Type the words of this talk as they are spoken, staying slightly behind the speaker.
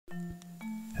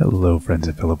Hello friends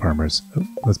and fellow farmers. Oh,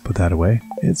 let's put that away.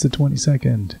 It's the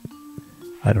 22nd.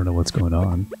 I don't know what's going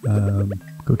on.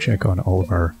 Go check on all of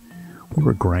our... We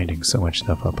were grinding so much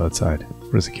stuff up outside.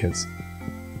 Where's the kids?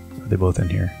 Are they both in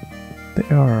here? They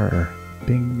are.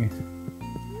 Bing.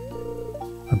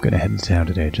 I'm gonna head into town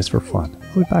today just for fun.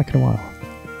 I'll be back in a while.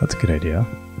 That's a good idea.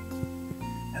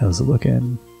 How's it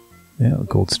looking? Yeah,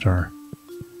 gold star.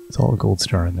 It's all a gold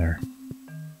star in there.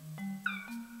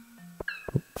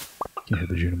 Oh, you hear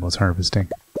the Junimos harvesting.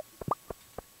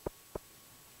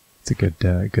 It's a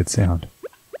good sound.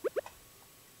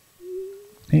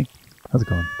 Hey, how's it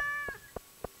going?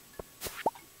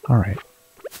 Alright.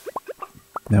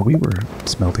 Now we were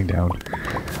smelting down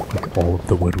like all of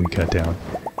the wood we cut down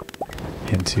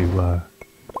into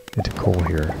coal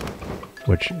here,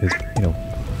 which is, you know,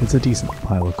 it's a decent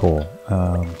pile of coal.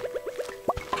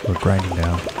 We're grinding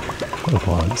down the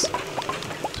logs.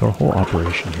 So our whole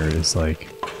operation here is like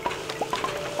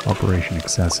Operation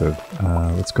Excessive.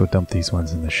 Let's go dump these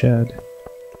ones in the shed.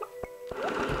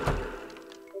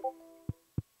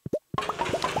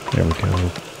 There we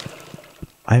go.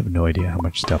 I have no idea how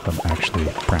much stuff I'm actually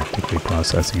practically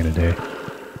processing in a day.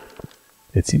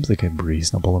 It seems like a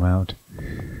reasonable amount,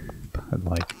 but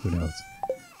like, who knows.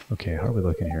 Okay, how are we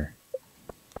looking here?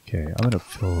 Okay, I'm gonna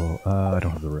fill, I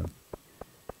don't have the room.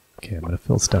 Okay, I'm gonna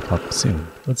fill stuff up soon.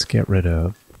 Let's get rid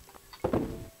of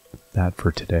that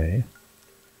for today.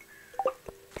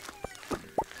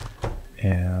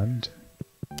 And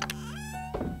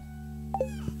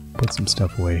put some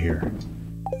stuff away here.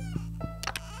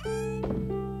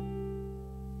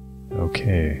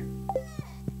 Okay.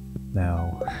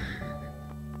 Now,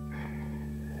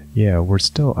 yeah,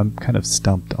 I'm kind of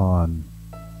stumped on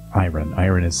iron.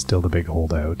 Iron is still the big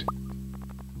holdout.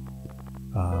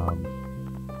 But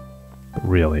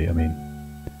really, I mean,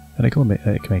 and I can make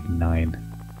 9.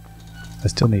 I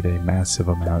still need a massive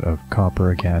amount of copper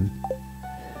again.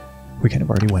 We kind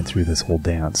of already went through this whole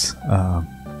dance,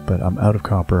 but I'm out of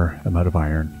copper, I'm out of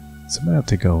iron, so I'm gonna have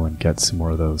to go and get some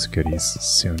more of those goodies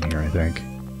soon here, I think.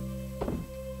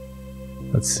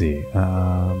 Let's see,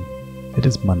 it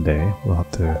is Monday. We'll have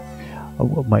to...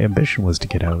 well, my ambition was to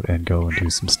get out and go and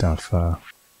do some stuff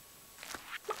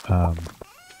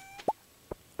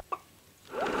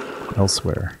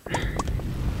elsewhere.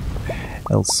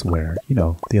 Elsewhere, you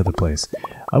know, the other place.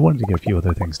 I wanted to get a few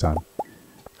other things done,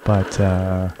 but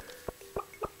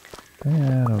I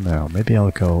don't know. Maybe I'll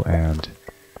go and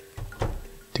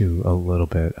do a little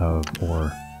bit of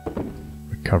more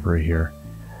recovery here.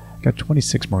 Got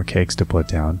 26 more cakes to put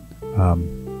down.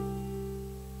 I'm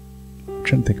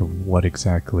trying to think of what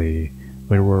exactly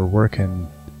we were working.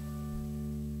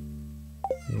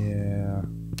 Yeah.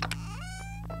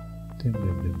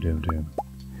 Doom.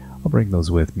 I'll bring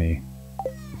those with me.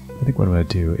 I think what I'm going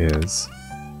to do is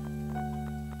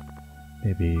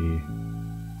maybe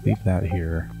leave that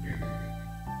here.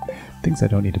 Things I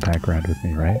don't need to pack around with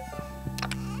me, right?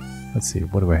 Let's see,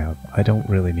 what do I have? I don't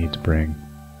really need to bring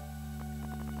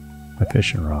my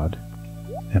fishing rod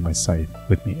and my scythe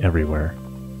with me everywhere.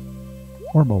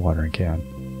 Or my watering can.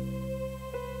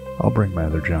 I'll bring my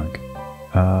other junk.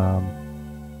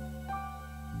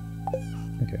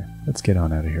 Okay, let's get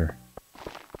on out of here.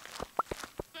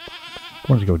 I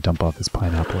wanted to go dump off this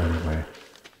pineapple anyway.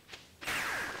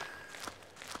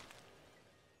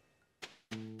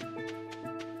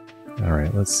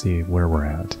 Alright, let's see where we're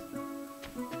at.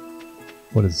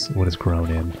 What has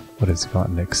grown in? What has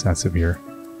gotten excessive here?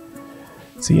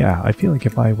 So yeah, I feel like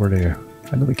if I were to...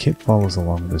 I know the kit follows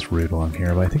along this route along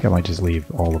here, but I think I might just leave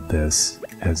all of this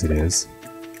as it is,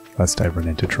 lest I run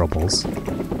into troubles.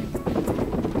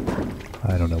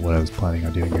 I don't know what I was planning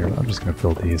on doing here, but I'm just going to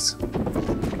fill these.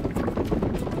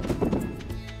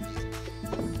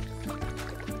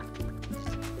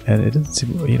 And it doesn't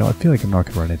seem, you know, I feel like I'm not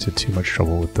going to run into too much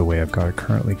trouble with the way I've got it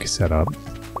currently set up.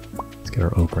 Let's get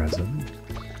our oak resin.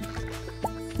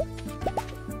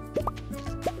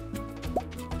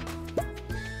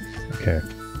 Okay.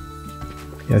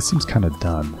 Yeah, it seems kind of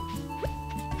done.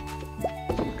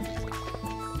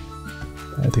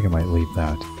 I think I might leave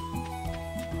that.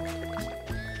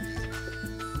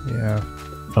 Yeah.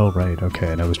 Oh, right,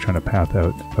 okay, and I was trying to path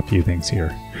out a few things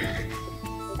here.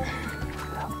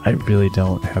 I really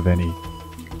don't have any...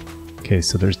 Okay,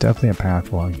 so there's definitely a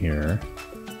path along here.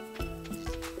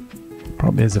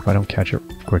 Problem is, if I don't catch it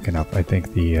quick enough, I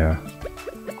think the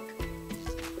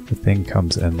thing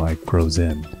comes and, like, grows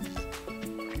in.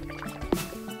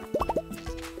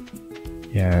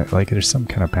 Yeah, like there's some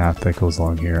kind of path that goes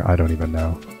along here. I don't even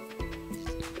know.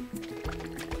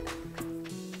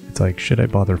 It's like, should I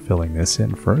bother filling this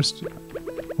in first?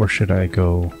 Or should I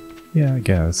go... Yeah, I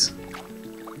guess.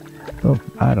 Oh,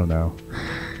 I don't know.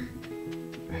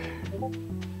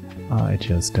 I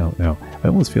just don't know. I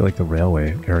almost feel like the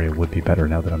railway area would be better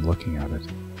now that I'm looking at it.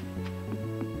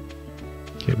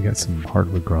 Okay, we got some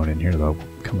hardwood grown in here though.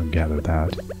 Come and gather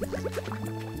that.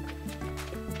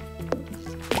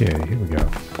 Okay, here we go.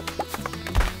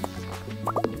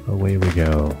 Away we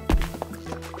go.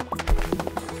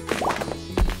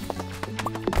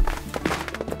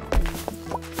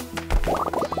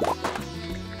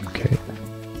 Okay.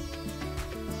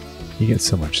 You get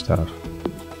so much stuff.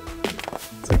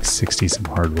 It's like 60 some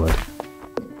hardwood.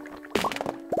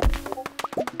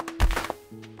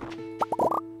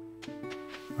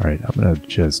 Alright, I'm gonna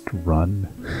just run.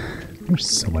 There's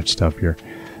so much stuff here.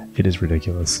 It is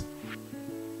ridiculous.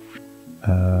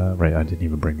 Right, I didn't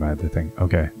even bring my other thing.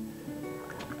 Okay.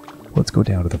 Let's go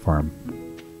down to the farm.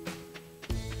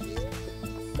 I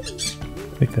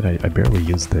think that I barely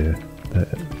use their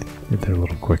little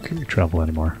quick travel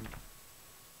anymore.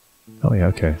 Oh yeah,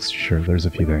 okay, sure, there's a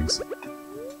few things.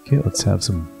 Okay, let's have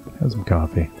some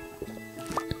coffee.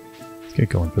 Let's get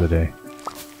going for the day.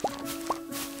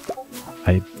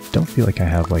 I don't feel like I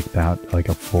have like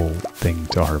a full thing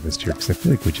to harvest here, because I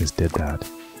feel like we just did that.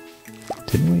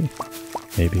 Didn't we?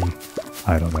 Maybe.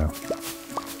 I don't know.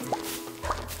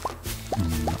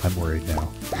 I'm worried now.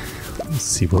 Let's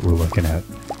see what we're looking at.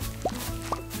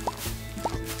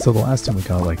 So the last time we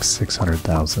got like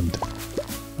 600,000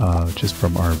 just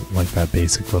from our like that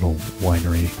basic little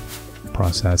winery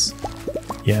process.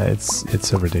 Yeah,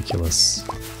 it's a ridiculous.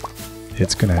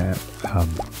 It's gonna. I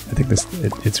think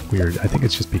it's weird. I think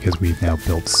it's just because we've now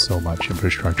built so much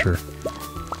infrastructure.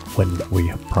 When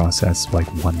we process like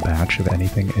one batch of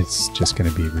anything, it's just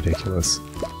going to be ridiculous.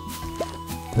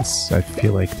 I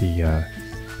feel like the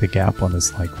gap on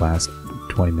this like last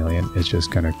 20 million is just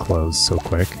going to close so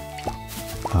quick.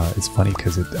 It's funny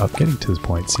because getting to this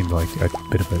point seemed like a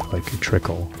bit of a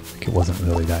trickle. Like it wasn't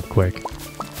really that quick.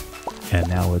 And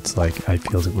now it's like, I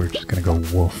feel that we're just going to go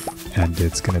woof, and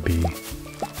it's going to be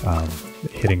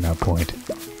hitting that point.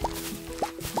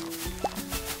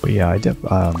 But yeah, you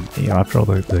know, after all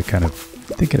the kind of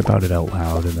thinking about it out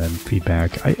loud and then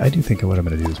feedback, I do think what I'm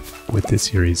going to do is with this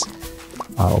series,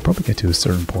 I'll probably get to a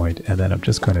certain point, and then I'm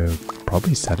just going to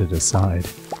probably set it aside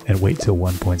and wait till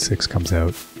 1.6 comes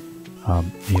out.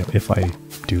 You know, if I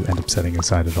do end up setting it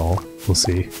aside at all, we'll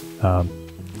see.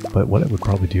 But what I would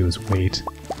probably do is wait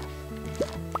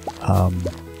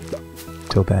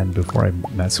till then before I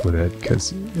mess with it,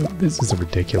 because you know, this is a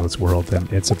ridiculous world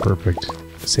and it's a perfect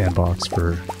sandbox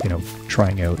for, you know,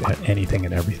 trying out anything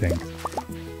and everything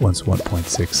once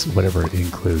 1.6, whatever it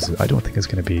includes. I don't think it's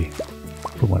going to be,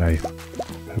 from what I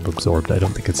have absorbed, I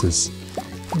don't think it's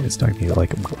not going to be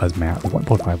like as math.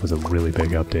 1.5 was a really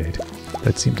big update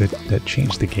that seemed that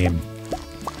changed the game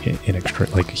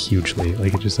hugely.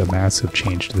 Like it's just a massive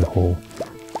change to the whole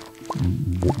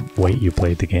way you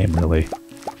played the game, really.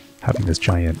 Having this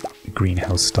giant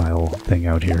greenhouse style thing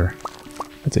out here,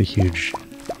 that's a huge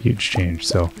change.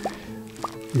 So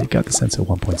you got the sense that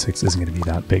 1.6 isn't going to be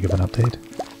that big of an update,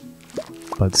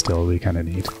 but still it'll be kind of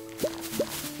neat.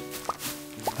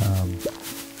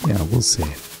 Yeah, we'll see.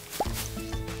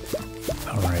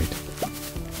 All right.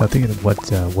 Now thinking of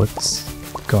what's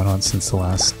gone on since the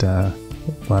last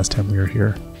time we were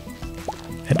here.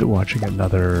 Ended watching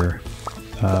another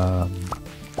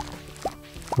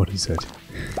what is it?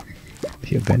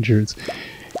 The Avengers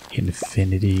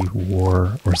Infinity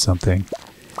War or something.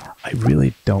 I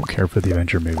really don't care for the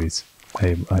Avenger movies.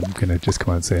 I'm gonna just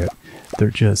come out and say it.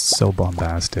 They're just so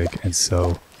bombastic and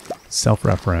so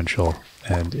self-referential,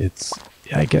 and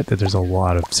I get that there's a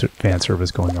lot of fan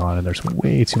service going on, and there's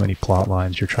way too many plot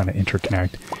lines you're trying to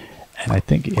interconnect, and I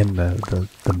think in the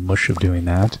mush of doing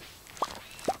that,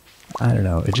 I don't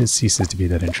know, it just ceases to be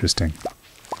that interesting.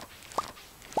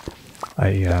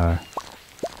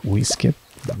 We skipped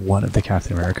one of the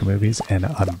Captain America movies, and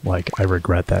I'm like, I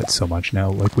regret that so much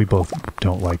now. Like, we both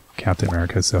don't like Captain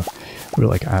America, so we were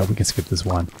like, we can skip this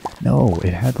one. No,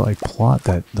 it had like plot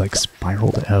that like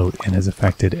spiraled out and has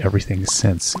affected everything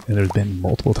since. And there's been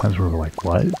multiple times where we're like,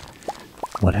 what?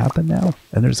 What happened now?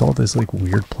 And there's all this like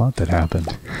weird plot that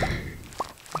happened.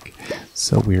 Like,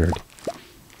 so weird.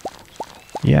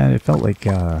 Yeah, and it felt like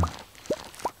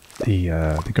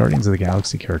the Guardians of the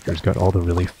Galaxy characters got all the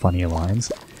really funny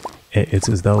lines. It's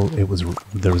as though there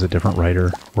was a different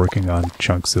writer working on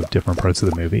chunks of different parts of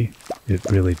the movie. It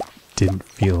really didn't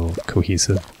feel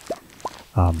cohesive.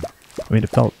 I mean, it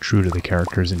felt true to the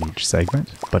characters in each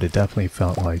segment, but it definitely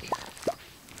felt like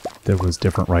there was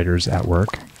different writers at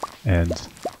work, and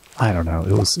I don't know,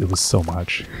 it was so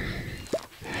much.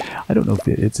 I don't know if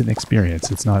it's an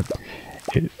experience. It's not.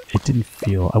 It didn't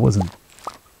feel.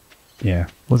 yeah,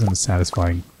 wasn't a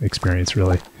satisfying experience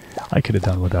really. I could have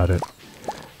done without it.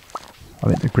 I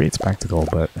mean, a great spectacle,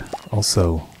 but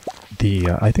also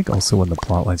I think also when the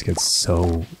plot lines get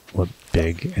so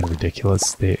big and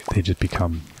ridiculous, they just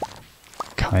become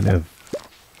kind of,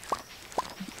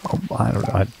 I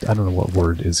don't know what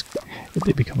word is.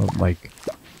 They become like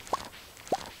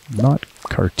not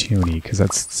cartoony, because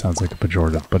that sounds like a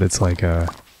pejorative, but it's like a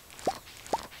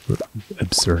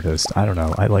absurdist. I don't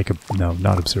know. No,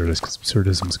 not absurdist, because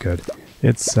absurdism's good.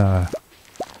 It's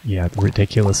yeah,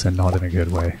 ridiculous and not in a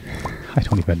good way. I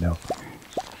don't even know.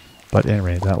 But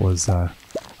anyway, that was I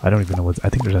don't even know what. I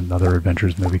think there's another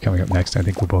Adventures movie coming up next. I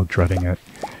think we're both dreading it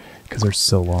because they're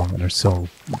so long and they're so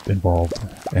involved,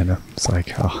 and it's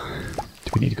like, oh,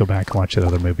 do we need to go back and watch that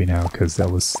other movie now? Because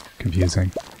that was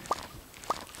confusing.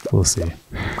 We'll see.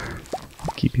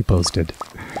 I'll keep you posted.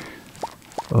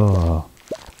 Oh,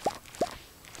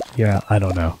 yeah, I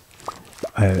don't know.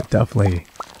 Definitely,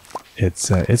 it's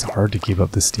hard to keep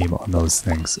up the steam on those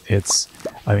things.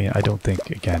 I mean, I don't think,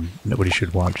 again, nobody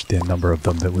should watch the number of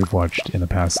them that we've watched in the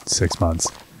past 6 months.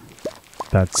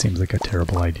 That seems like a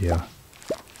terrible idea.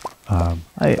 There's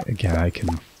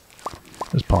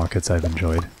pockets I've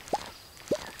enjoyed.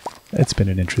 It's been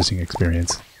an interesting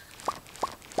experience.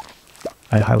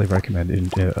 I highly recommend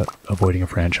avoiding a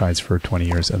franchise for 20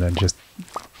 years and then just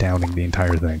downing the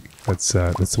entire thing. That's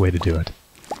the way to do it.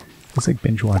 It's like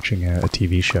binge watching a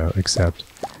TV show, except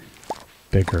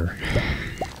bigger,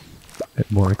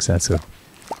 more excessive.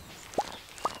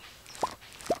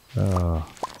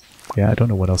 Yeah, I don't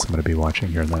know what else I'm going to be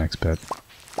watching here in the next bit.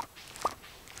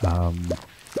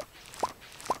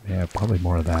 Yeah, probably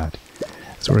more of that.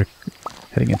 So we're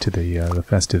heading into the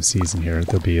festive season here.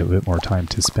 There'll be a bit more time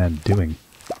to spend doing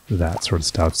that sort of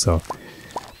stuff, so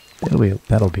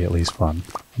that'll be at least fun.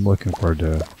 I'm looking forward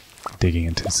to digging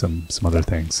into some other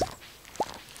things.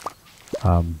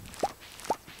 I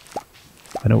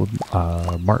know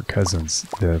Mark Cousins,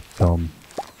 the film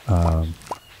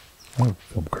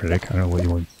critic, I don't know what you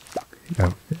want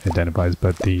identifies,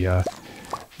 but the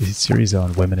series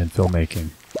on women in filmmaking,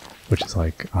 which is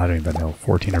like, I don't even know,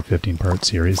 14 or 15 part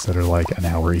series that are like an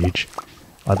hour each.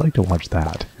 I'd like to watch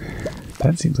that.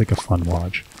 That seems like a fun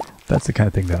watch. That's the kind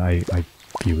of thing that I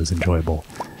view as enjoyable,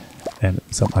 and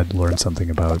I'd learn something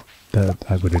about that.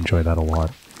 I would enjoy that a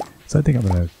lot. So I think I'm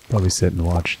going to probably sit and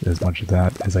watch as much of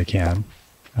that as I can,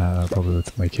 probably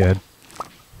with my kid.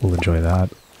 We'll enjoy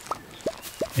that.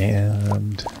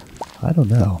 And I don't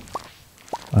know.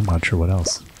 I'm not sure what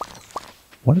else.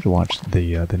 Wanted to watch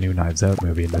the new Knives Out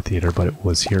movie in the theater, but it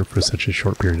was here for such a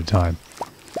short period of time.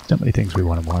 There's not many things we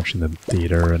want to watch in the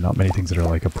theater, and not many things that are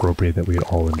like appropriate that we'd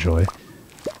all enjoy.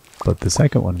 But the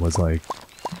second one was like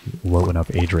low enough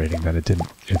age rating that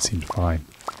it seemed fine.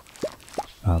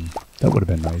 That would have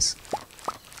been nice.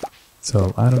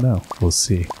 So I don't know. We'll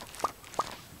see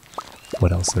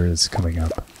what else there is coming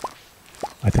up.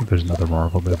 I think there's another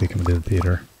Marvel movie coming to the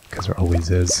theater, because there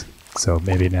always is. So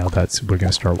maybe now we're going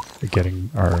to start getting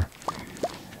our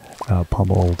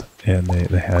pummeled in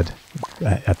the head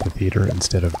at the theater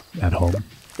instead of at home.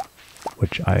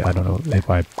 Which I don't know if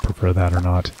I prefer that or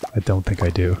not. I don't think I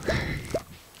do.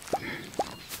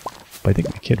 But I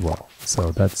think the kid will.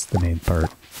 So that's the main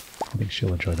part. I think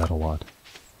she'll enjoy that a lot.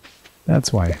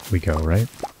 That's why we go, right?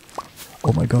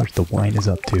 Oh my gosh, the wine is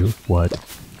up too. What?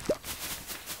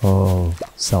 Oh,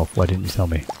 Self, why didn't you tell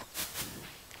me?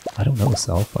 I don't know,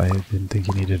 Self. I didn't think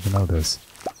you needed to know this.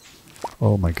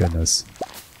 Oh my goodness.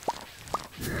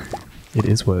 It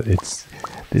is what it's...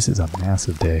 This is a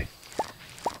massive day.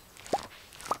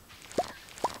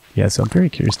 Yeah, so I'm very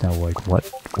curious now, like,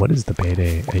 what is the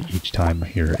payday each time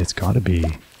here? It's gotta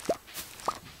be...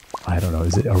 I don't know,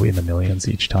 are we in the millions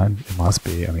each time? It must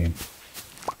be, I mean...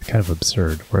 It's kind of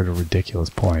absurd. We're at a ridiculous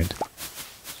point.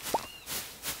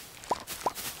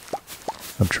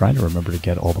 I'm trying to remember to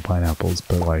get all the pineapples,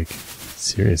 but like,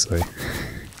 seriously.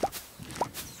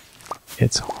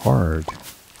 It's hard.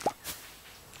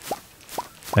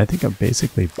 I think I'm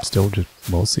basically still just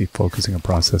mostly focusing on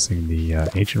processing the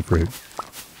ancient fruit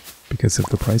because of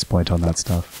the price point on that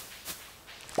stuff.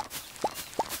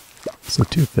 So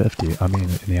 $2.50, I mean,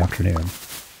 in the afternoon.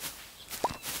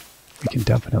 We can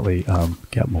definitely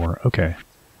get more. Okay.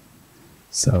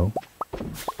 So,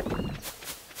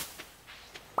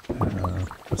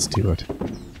 let's do it.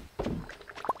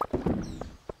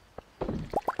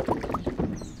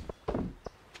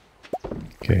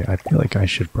 Okay, I feel like I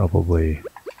should probably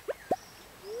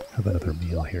have another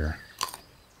meal here.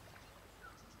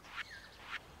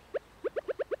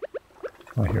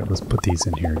 Oh, here, let's put these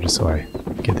in here just so I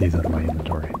get these out of my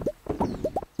inventory.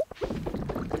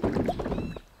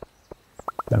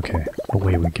 Okay,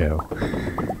 away we go.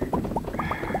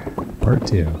 Part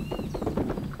 2.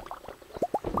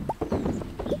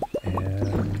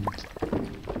 And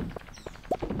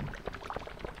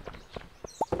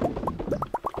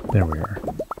there we are.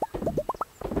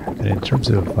 And in terms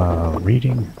of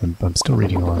reading, I'm still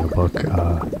reading along a book.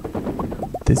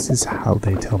 This is How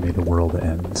They Tell Me the World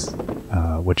Ends,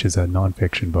 which is a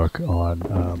non-fiction book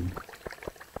on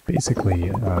basically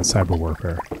cyber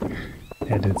warfare.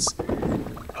 And it's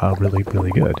really,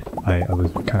 really good. I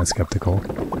was kind of skeptical.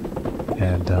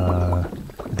 And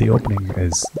the opening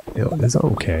is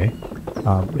okay.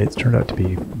 It turned out to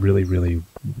be really, really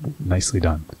nicely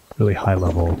done. Really high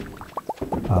level.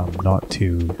 Not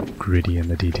too gritty in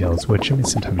the details, which I mean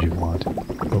sometimes you want.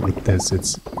 But with this,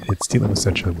 it's dealing with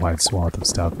such a wide swath of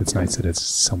stuff. It's nice that it's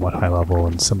somewhat high level,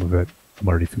 and some of it I'm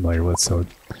already familiar with, so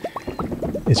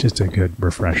it's just a good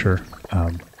refresher.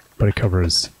 But it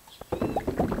covers,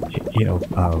 you know,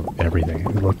 everything.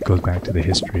 It goes back to the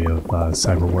history of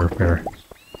cyber warfare,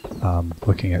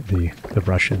 looking at the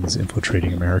Russians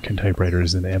infiltrating American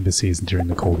typewriters in the embassies during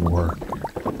the Cold War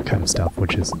kind of stuff,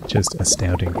 which is just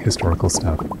astounding historical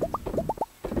stuff.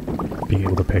 Being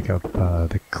able to pick up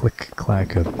the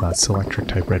click-clack of selectric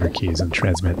typewriter keys and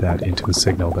transmit that into a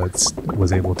signal that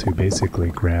was able to basically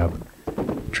grab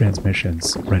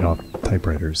transmissions right off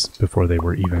typewriters before they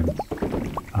were even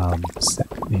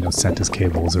sent as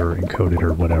cables or encoded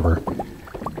or whatever,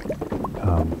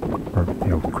 or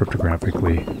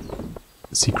cryptographically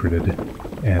secreted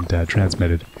and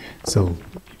transmitted. So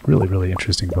really, really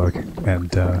interesting book. And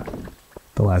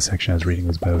the last section I was reading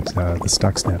was about the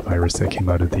Stuxnet virus that came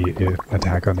out of the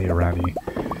attack on the Irani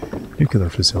nuclear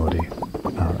facility,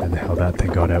 and how that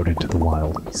thing got out into the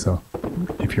wild. So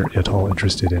if you're at all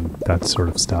interested in that sort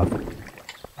of stuff,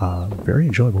 very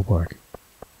enjoyable book.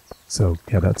 So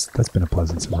yeah, that's been a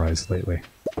pleasant surprise lately.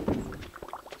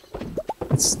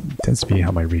 It tends to be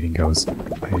how my reading goes.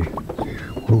 I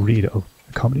will read a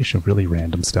combination of really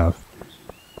random stuff.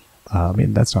 I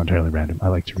mean, that's not entirely random. I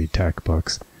like to read tech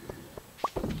books.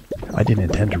 I didn't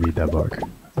intend to read that book.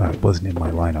 It wasn't in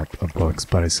my lineup of books,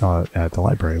 but I saw it at the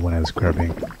library when I was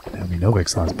grabbing Naomi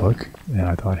Novik's last book, and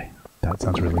I thought, hey, that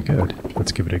sounds really good.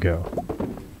 Let's give it a go.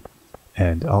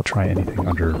 And I'll try anything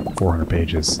under 400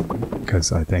 pages,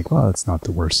 because I think, well, it's not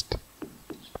the worst.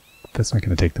 That's not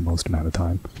going to take the most amount of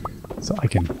time, so I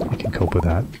can cope with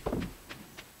that.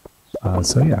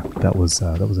 So yeah, that was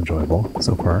enjoyable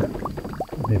so far.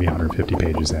 Maybe 150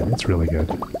 pages in. It's really good.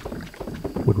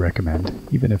 Would recommend,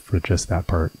 even if for just that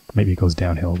part. Maybe it goes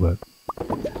downhill, but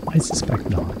I suspect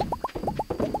not.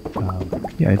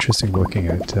 Yeah, interesting looking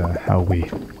at how we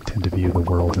tend to view the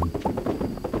world and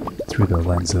through the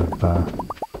lens of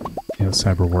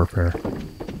cyber warfare.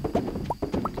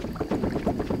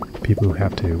 People who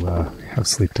have to have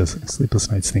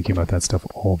sleepless nights thinking about that stuff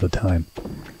all the time.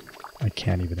 I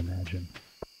can't even imagine.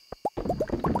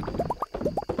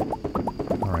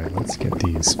 Alright, let's get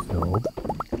these filled.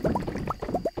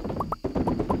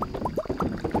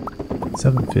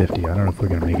 750, I don't know if we're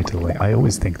going to make it to the lane. I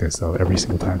always think this, though, every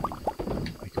single time.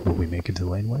 Like, will we make it to the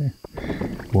laneway?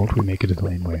 Won't we make it to the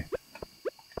laneway?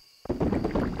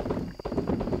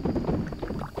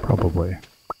 Probably.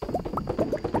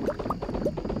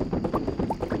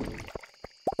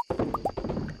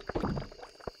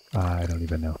 I don't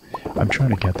even know. I'm trying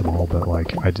to get them all, but,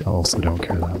 like, I also don't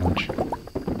care that much. I'm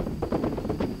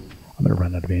going to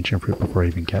run out of ancient fruit before I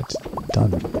even get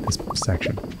done this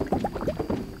section.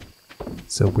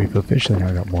 So we've officially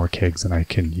now got more kegs than I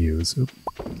can use. Oop.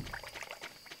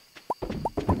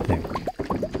 I think.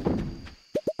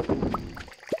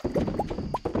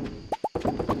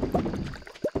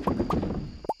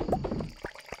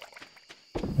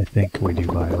 I think we do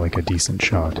by like a decent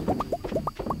shot.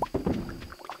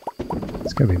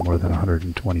 It's gotta be more than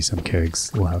 120 some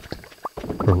kegs left.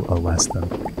 Or less than.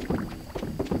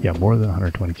 Yeah, more than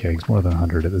 120 kegs, more than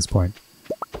 100 at this point.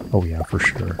 Oh yeah, for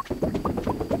sure.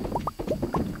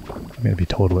 I'm going to be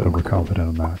totally overconfident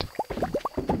on that.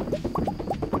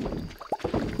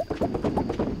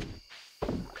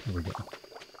 Here we go.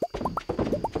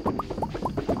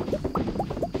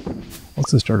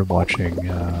 Also started watching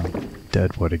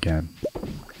Deadwood again,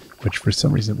 which for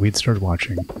some reason we'd started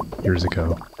watching years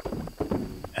ago,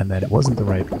 and then it wasn't the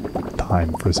right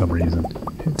time for some reason.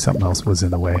 Something else was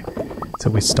in the way, so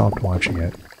we stopped watching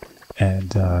it,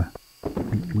 and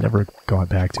never got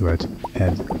back to it,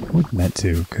 and we meant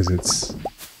to, because it's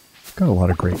got a lot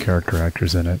of great character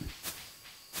actors in it,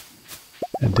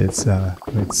 and it's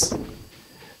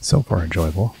so far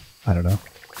enjoyable. I don't know.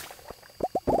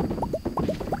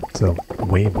 So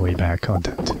way back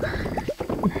content.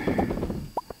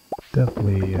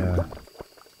 Definitely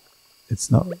it's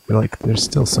not like there's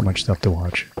still so much stuff to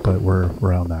watch, but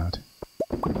we're on that.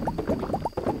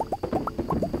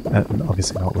 And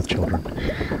obviously not with children.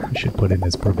 We should put in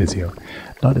as proviso,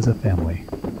 not as a family,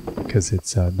 because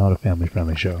it's not a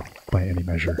family-friendly show by any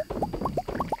measure.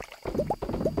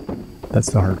 That's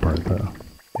the hard part, though,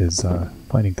 is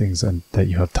finding things that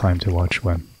you have time to watch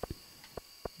when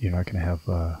you're not going to have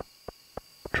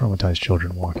traumatized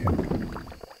children walking.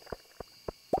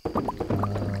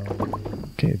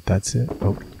 Okay, that's it.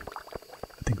 Oh,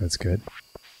 I think that's good.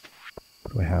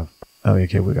 What do I have? Oh,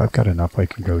 okay, I've got enough I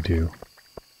can go do.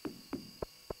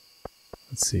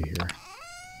 Let's see here.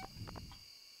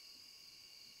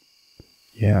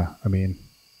 Yeah, I mean...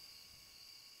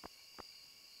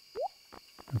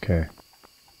 Okay.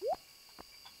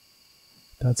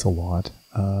 That's a lot.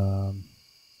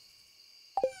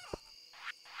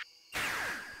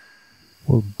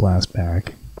 We'll blast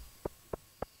back.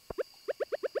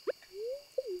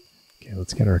 Okay,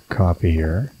 let's get our coffee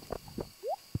here.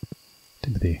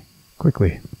 Timothy,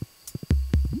 quickly.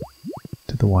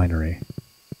 To the winery.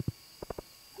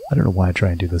 I don't know why I try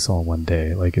and do this all in one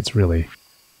day. Like, it's really...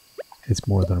 It's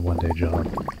more than a one-day job.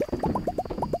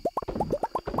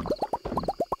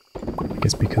 I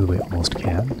guess because we almost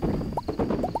can.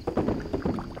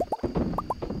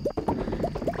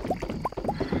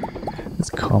 It's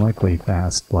comically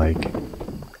fast, like...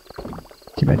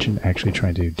 Can you imagine actually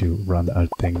trying to run a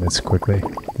thing this quickly?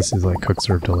 This is like Cook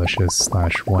Serve Delicious /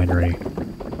 winery.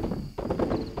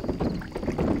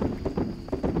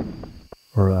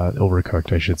 Or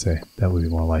Overcooked, I should say. That would be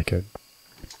more like it.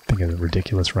 Think of the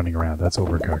ridiculous running around. That's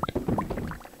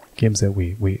Overcooked. Games that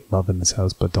we love in this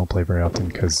house but don't play very often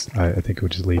because I think it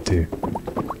would just lead to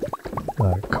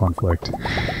conflict.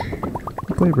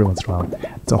 We play every once in a while.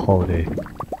 It's a holiday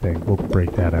thing. We'll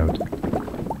break that out.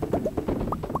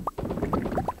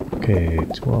 Okay,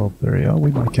 12:30. Oh,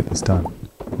 we might get this done.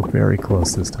 We're very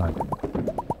close this time.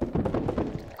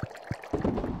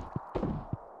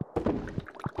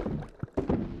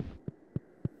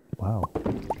 Wow.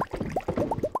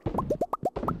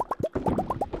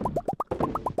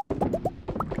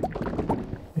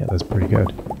 Yeah, that's pretty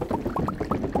good.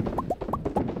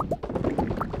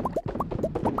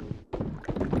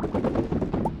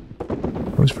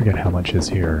 I always forget how much is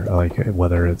here, like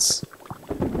whether it's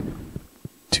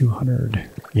 200.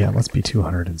 Yeah, it must be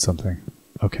 200 and something.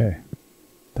 Okay,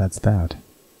 that's that.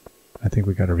 I think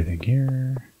we got everything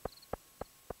here.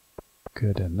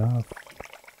 Good enough.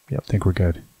 Yep, I think we're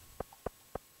good.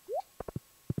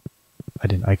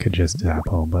 I could just zap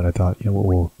home, but I thought, you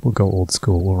know, we'll go old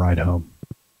school. We'll ride home.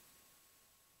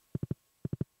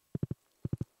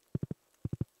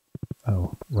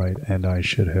 Oh, right, and I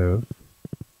should have.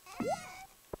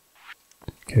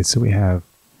 Okay, so we have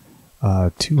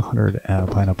 200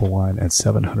 pineapple wine and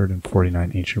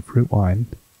 749 ancient fruit wine.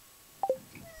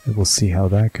 And we'll see how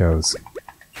that goes.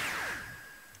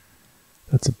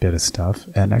 That's a bit of stuff.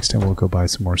 And next time we'll go buy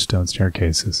some more stone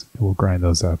staircases. And we'll grind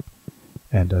those up.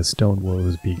 And stone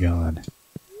woes be gone.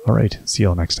 Alright, see you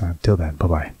all next time. Till then,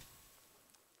 bye-bye.